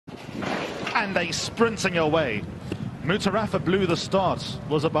and they sprinting away. Mutarafa blew the start,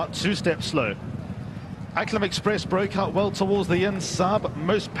 was about 2 steps slow. Acclam Express broke out well towards the inside, but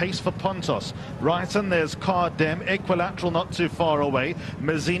most pace for Pontos. Right in there's Cardem, Equilateral not too far away.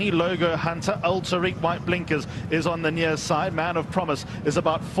 Mazzini, Logo Hunter, Ulteric, White Blinkers is on the near side. Man of Promise is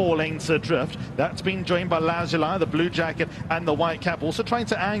about 4 lanes adrift. That's been joined by Lazuli, the blue jacket and the white cap, also trying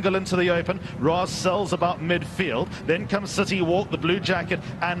to angle into the open. Raz sells about midfield. Then comes City Walk, the blue jacket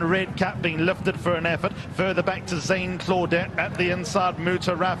and red cap being lifted for an effort. Further back to Zane Claudette at the inside,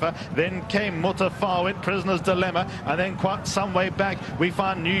 Mutarafa. Then came Mutafawit, Prisoner's Dilemma, and then quite some way back we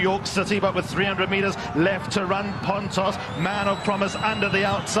find New York City, but with 300 meters left to run. Pontos, Man of Promise under the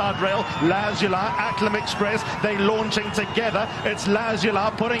outside rail. Lazuli, Acclam Express, they launching together. It's Lazuli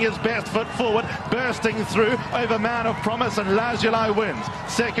putting his best foot forward, bursting through over Man of Promise, and Lazuli wins.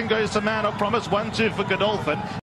 Second goes to Man of Promise, 1-2 for Godolphin.